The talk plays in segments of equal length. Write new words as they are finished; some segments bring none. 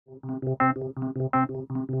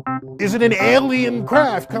Is it an alien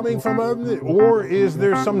craft coming from or is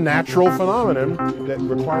there some natural phenomenon that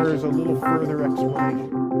requires a little further explanation?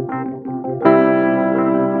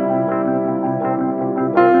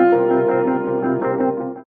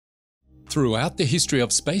 Throughout the history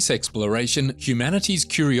of space exploration, humanity's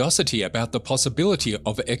curiosity about the possibility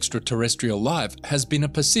of extraterrestrial life has been a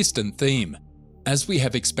persistent theme. As we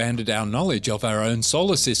have expanded our knowledge of our own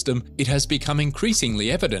solar system, it has become increasingly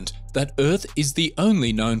evident that Earth is the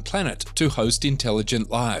only known planet to host intelligent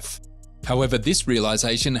life. However, this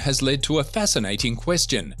realization has led to a fascinating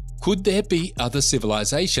question. Could there be other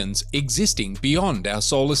civilizations existing beyond our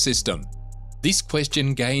solar system? This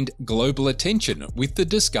question gained global attention with the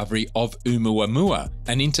discovery of Oumuamua,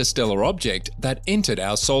 an interstellar object that entered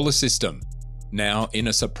our solar system. Now, in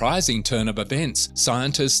a surprising turn of events,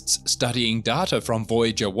 scientists studying data from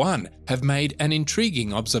Voyager 1 have made an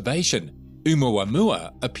intriguing observation.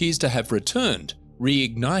 Oumuamua appears to have returned,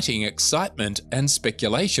 reigniting excitement and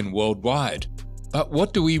speculation worldwide. But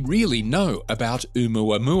what do we really know about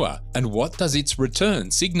Oumuamua, and what does its return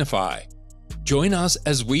signify? Join us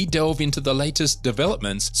as we delve into the latest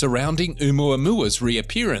developments surrounding Oumuamua's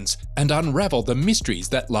reappearance and unravel the mysteries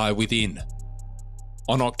that lie within.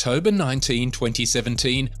 On October 19,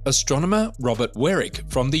 2017, astronomer Robert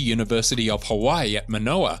Werrick from the University of Hawaii at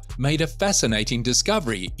Manoa made a fascinating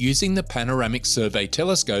discovery using the Panoramic Survey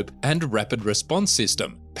Telescope and Rapid Response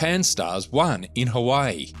System, Pan-STARRS-1 in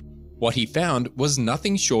Hawaii. What he found was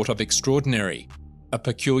nothing short of extraordinary. A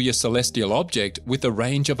peculiar celestial object with a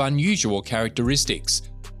range of unusual characteristics.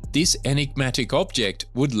 This enigmatic object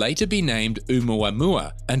would later be named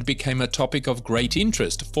Oumuamua and became a topic of great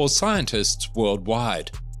interest for scientists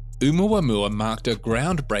worldwide. Oumuamua marked a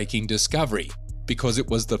groundbreaking discovery because it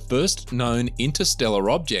was the first known interstellar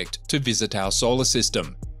object to visit our solar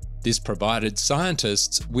system. This provided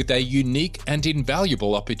scientists with a unique and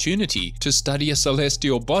invaluable opportunity to study a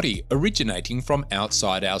celestial body originating from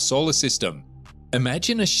outside our solar system.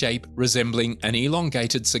 Imagine a shape resembling an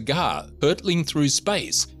elongated cigar hurtling through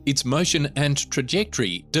space, its motion and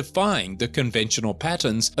trajectory defying the conventional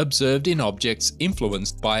patterns observed in objects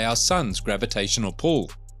influenced by our sun's gravitational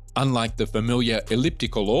pull. Unlike the familiar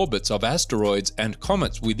elliptical orbits of asteroids and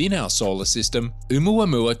comets within our solar system,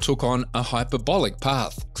 Oumuamua took on a hyperbolic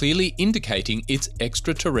path, clearly indicating its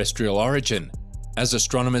extraterrestrial origin. As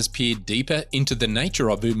astronomers peered deeper into the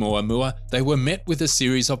nature of Oumuamua, they were met with a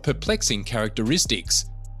series of perplexing characteristics.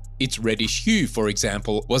 Its reddish hue, for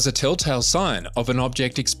example, was a telltale sign of an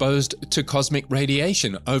object exposed to cosmic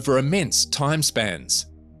radiation over immense time spans.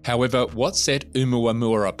 However, what set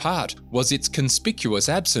Oumuamua apart was its conspicuous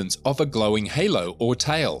absence of a glowing halo or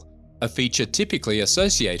tail, a feature typically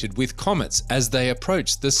associated with comets as they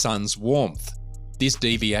approach the sun's warmth. This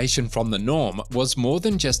deviation from the norm was more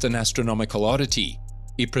than just an astronomical oddity.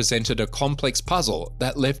 It presented a complex puzzle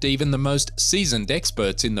that left even the most seasoned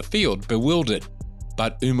experts in the field bewildered.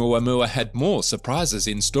 But Oumuamua had more surprises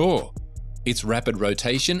in store. Its rapid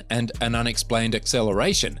rotation and an unexplained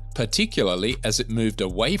acceleration, particularly as it moved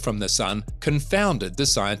away from the sun, confounded the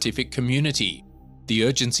scientific community. The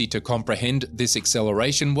urgency to comprehend this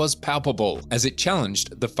acceleration was palpable as it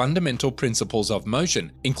challenged the fundamental principles of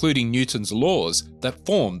motion, including Newton's laws that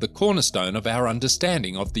form the cornerstone of our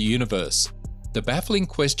understanding of the universe. The baffling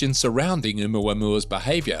question surrounding Oumuamua's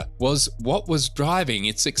behavior was what was driving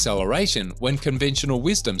its acceleration when conventional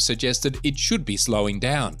wisdom suggested it should be slowing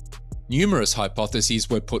down. Numerous hypotheses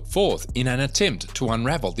were put forth in an attempt to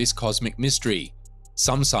unravel this cosmic mystery.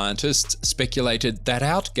 Some scientists speculated that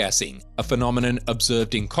outgassing, a phenomenon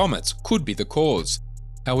observed in comets, could be the cause.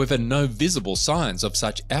 However, no visible signs of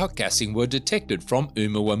such outgassing were detected from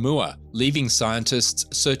Oumuamua, leaving scientists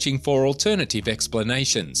searching for alternative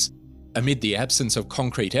explanations. Amid the absence of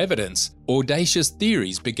concrete evidence, audacious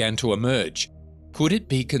theories began to emerge. Could it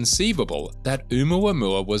be conceivable that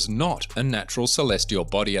Oumuamua was not a natural celestial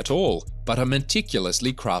body at all, but a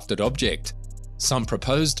meticulously crafted object? Some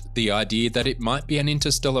proposed the idea that it might be an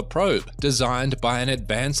interstellar probe designed by an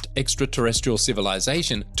advanced extraterrestrial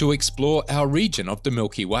civilization to explore our region of the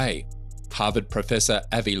Milky Way. Harvard professor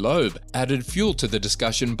Avi Loeb added fuel to the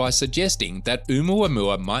discussion by suggesting that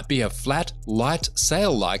Oumuamua might be a flat, light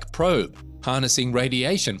sail-like probe, harnessing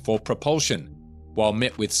radiation for propulsion. While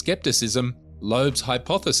met with skepticism, Loeb's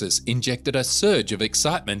hypothesis injected a surge of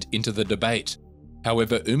excitement into the debate.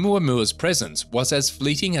 However, Oumuamua's presence was as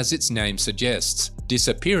fleeting as its name suggests,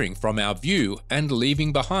 disappearing from our view and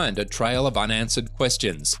leaving behind a trail of unanswered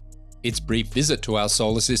questions. Its brief visit to our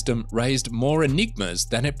solar system raised more enigmas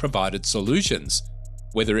than it provided solutions.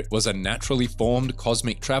 Whether it was a naturally formed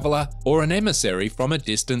cosmic traveler or an emissary from a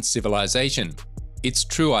distant civilization, its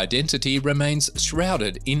true identity remains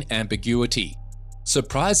shrouded in ambiguity.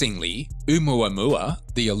 Surprisingly, Oumuamua,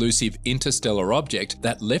 the elusive interstellar object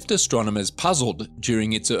that left astronomers puzzled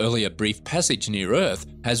during its earlier brief passage near Earth,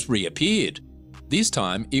 has reappeared. This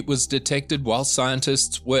time, it was detected while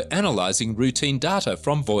scientists were analysing routine data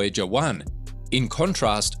from Voyager 1. In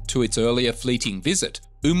contrast to its earlier fleeting visit,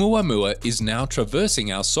 Oumuamua is now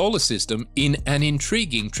traversing our solar system in an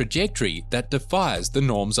intriguing trajectory that defies the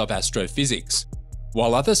norms of astrophysics.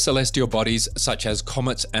 While other celestial bodies such as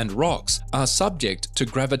comets and rocks are subject to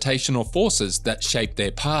gravitational forces that shape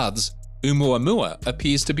their paths, Oumuamua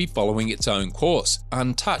appears to be following its own course,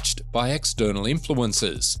 untouched by external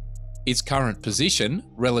influences. Its current position,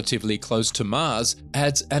 relatively close to Mars,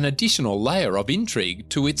 adds an additional layer of intrigue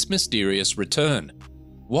to its mysterious return.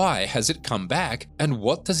 Why has it come back, and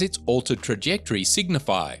what does its altered trajectory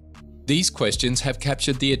signify? These questions have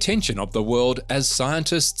captured the attention of the world as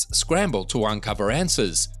scientists scramble to uncover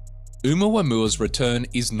answers. Oumuamua's return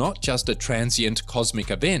is not just a transient cosmic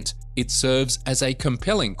event, it serves as a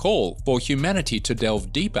compelling call for humanity to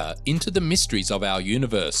delve deeper into the mysteries of our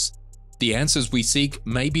universe. The answers we seek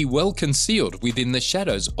may be well concealed within the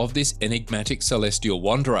shadows of this enigmatic celestial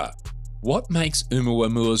wanderer. What makes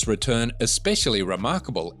Oumuamua's return especially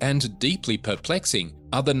remarkable and deeply perplexing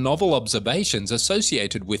are the novel observations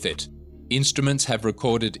associated with it. Instruments have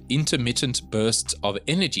recorded intermittent bursts of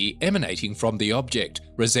energy emanating from the object,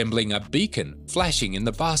 resembling a beacon flashing in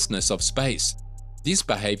the vastness of space. This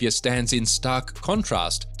behaviour stands in stark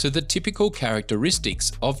contrast to the typical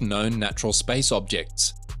characteristics of known natural space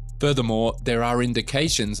objects. Furthermore, there are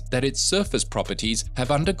indications that its surface properties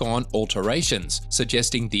have undergone alterations,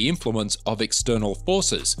 suggesting the influence of external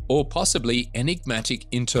forces or possibly enigmatic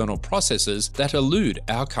internal processes that elude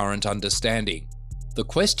our current understanding. The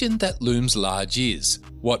question that looms large is,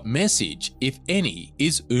 what message, if any,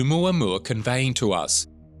 is Oumuamua conveying to us?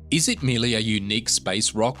 Is it merely a unique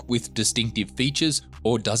space rock with distinctive features,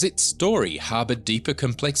 or does its story harbour deeper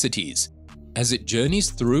complexities? As it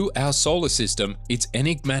journeys through our solar system, its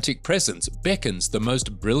enigmatic presence beckons the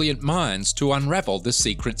most brilliant minds to unravel the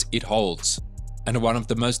secrets it holds. And one of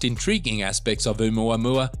the most intriguing aspects of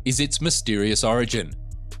Oumuamua is its mysterious origin.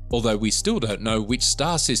 Although we still don't know which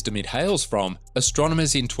star system it hails from,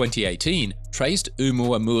 astronomers in 2018 traced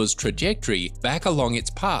Oumuamua's trajectory back along its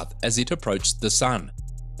path as it approached the Sun.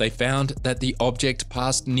 They found that the object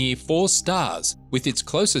passed near 4 stars, with its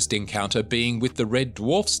closest encounter being with the red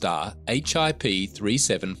dwarf star HIP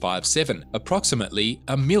 3757 approximately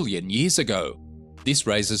 1 million years ago. This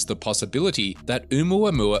raises the possibility that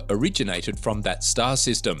Oumuamua originated from that star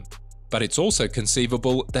system. But it's also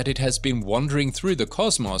conceivable that it has been wandering through the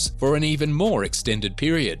cosmos for an even more extended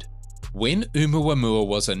period. When Oumuamua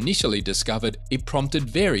was initially discovered, it prompted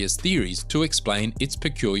various theories to explain its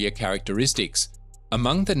peculiar characteristics.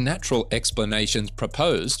 Among the natural explanations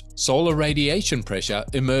proposed, solar radiation pressure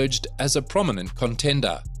emerged as a prominent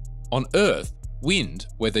contender. On Earth, wind,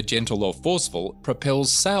 whether gentle or forceful, propels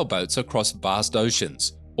sailboats across vast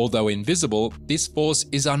oceans. Although invisible, this force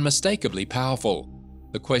is unmistakably powerful.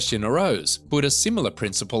 The question arose, could a similar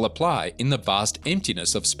principle apply in the vast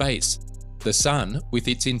emptiness of space? The Sun, with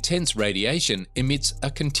its intense radiation, emits a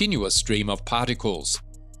continuous stream of particles.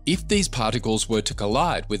 If these particles were to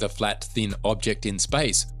collide with a flat, thin object in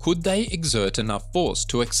space, could they exert enough force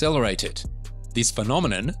to accelerate it? This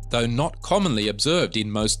phenomenon, though not commonly observed in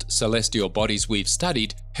most celestial bodies we've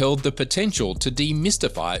studied, held the potential to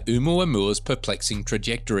demystify Oumuamua's perplexing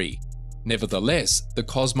trajectory. Nevertheless, the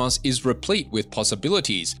cosmos is replete with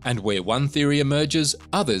possibilities, and where one theory emerges,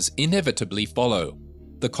 others inevitably follow.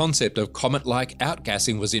 The concept of comet-like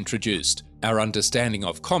outgassing was introduced. Our understanding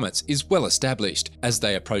of comets is well established. As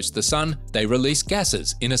they approach the Sun, they release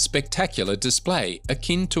gases in a spectacular display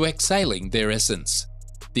akin to exhaling their essence.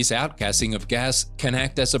 This outgassing of gas can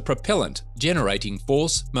act as a propellant, generating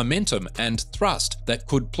force, momentum, and thrust that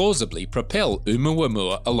could plausibly propel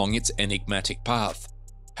Oumuamua along its enigmatic path.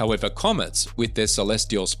 However, comets, with their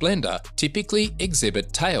celestial splendour, typically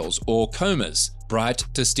exhibit tails or comas, bright,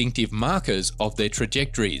 distinctive markers of their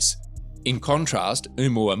trajectories. In contrast,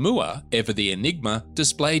 Oumuamua, ever the enigma,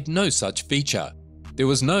 displayed no such feature. There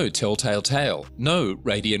was no telltale tail, no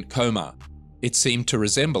radiant coma. It seemed to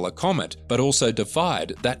resemble a comet, but also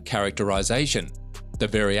defied that characterization. The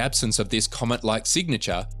very absence of this comet-like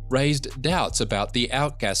signature raised doubts about the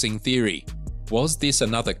outgassing theory. Was this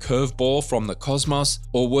another curveball from the cosmos,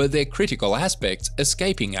 or were there critical aspects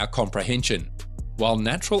escaping our comprehension? While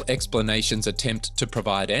natural explanations attempt to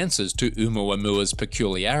provide answers to Oumuamua's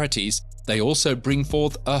peculiarities, they also bring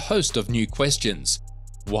forth a host of new questions.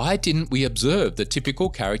 Why didn't we observe the typical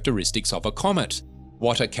characteristics of a comet?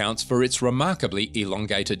 What accounts for its remarkably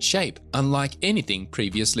elongated shape, unlike anything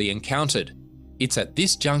previously encountered? It's at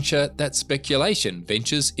this juncture that speculation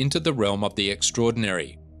ventures into the realm of the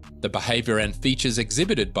extraordinary. The behavior and features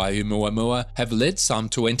exhibited by Oumuamua have led some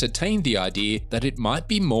to entertain the idea that it might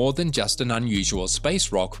be more than just an unusual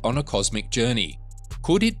space rock on a cosmic journey.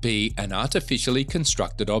 Could it be an artificially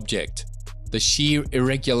constructed object? The sheer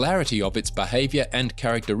irregularity of its behavior and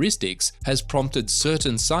characteristics has prompted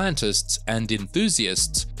certain scientists and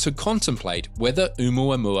enthusiasts to contemplate whether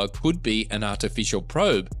Oumuamua could be an artificial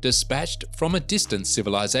probe dispatched from a distant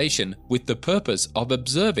civilization with the purpose of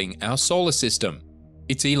observing our solar system.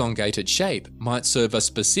 Its elongated shape might serve a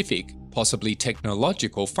specific, possibly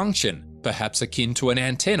technological function, perhaps akin to an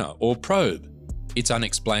antenna or probe. Its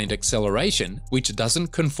unexplained acceleration, which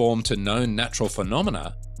doesn't conform to known natural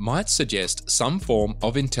phenomena, might suggest some form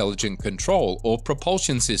of intelligent control or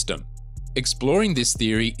propulsion system. Exploring this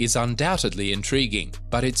theory is undoubtedly intriguing,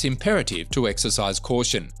 but it's imperative to exercise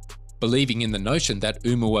caution. Believing in the notion that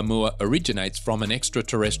Oumuamua originates from an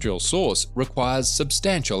extraterrestrial source requires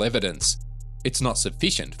substantial evidence. It's not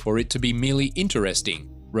sufficient for it to be merely interesting.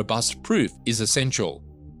 Robust proof is essential.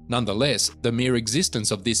 Nonetheless, the mere existence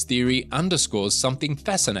of this theory underscores something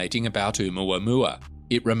fascinating about Oumuamua.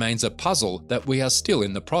 It remains a puzzle that we are still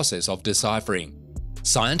in the process of deciphering.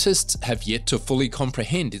 Scientists have yet to fully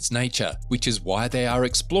comprehend its nature, which is why they are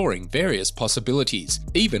exploring various possibilities,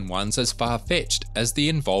 even ones as far-fetched as the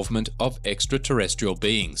involvement of extraterrestrial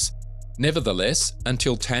beings. Nevertheless,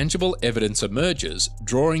 until tangible evidence emerges,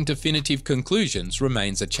 drawing definitive conclusions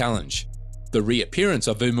remains a challenge. The reappearance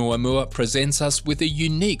of Oumuamua presents us with a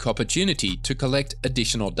unique opportunity to collect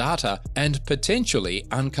additional data and potentially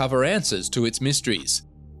uncover answers to its mysteries.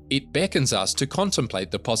 It beckons us to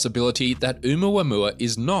contemplate the possibility that Oumuamua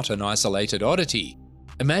is not an isolated oddity.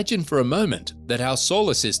 Imagine for a moment that our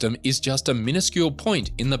solar system is just a minuscule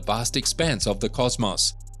point in the vast expanse of the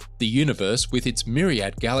cosmos. The universe, with its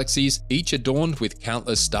myriad galaxies, each adorned with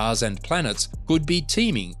countless stars and planets, could be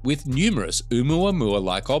teeming with numerous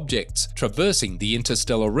Oumuamua-like objects, traversing the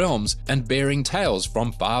interstellar realms and bearing tales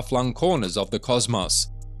from far-flung corners of the cosmos.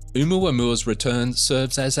 Oumuamua's return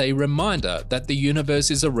serves as a reminder that the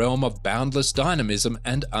universe is a realm of boundless dynamism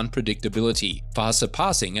and unpredictability, far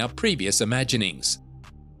surpassing our previous imaginings.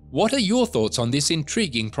 What are your thoughts on this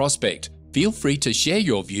intriguing prospect? Feel free to share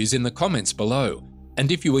your views in the comments below. And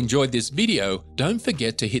if you enjoyed this video, don't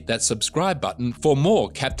forget to hit that subscribe button for more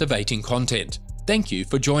captivating content. Thank you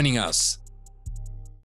for joining us.